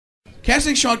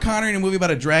Casting Sean Connery in a movie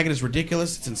about a dragon is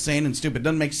ridiculous. It's insane and stupid.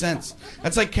 Doesn't make sense.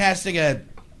 That's like casting a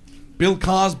Bill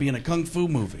Cosby in a kung fu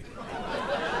movie.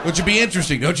 Which would be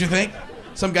interesting, don't you think?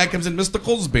 Some guy comes in, Mr.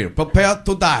 Cosby, prepare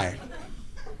to die.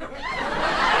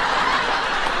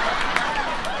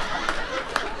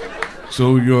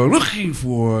 So you're looking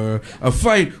for a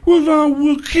fight? Well, I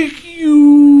will kick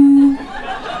you.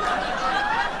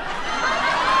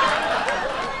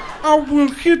 I will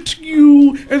hit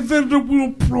you, and then I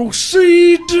will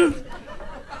proceed to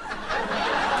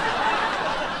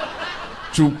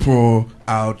pull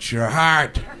out your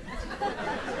heart.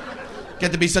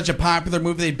 Get to be such a popular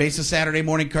movie, they based a Saturday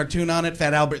morning cartoon on it.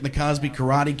 Fat Albert and the Cosby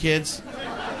Karate Kids.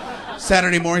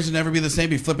 Saturday mornings will never be the same.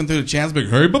 Be flipping through the channels, be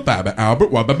hey, Baba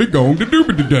Albert, what are we going to do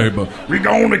today? We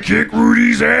going to kick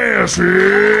Rudy's ass.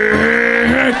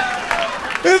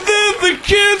 And then the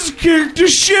kids kicked the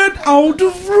shit out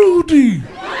of Rudy.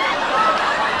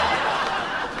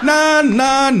 Nah,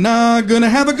 nah, nah, gonna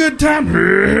have a good time.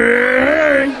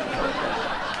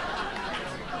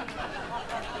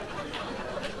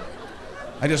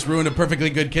 I just ruined a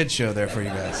perfectly good kids show there for you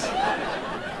guys.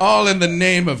 All in the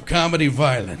name of comedy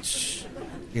violence.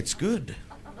 It's good.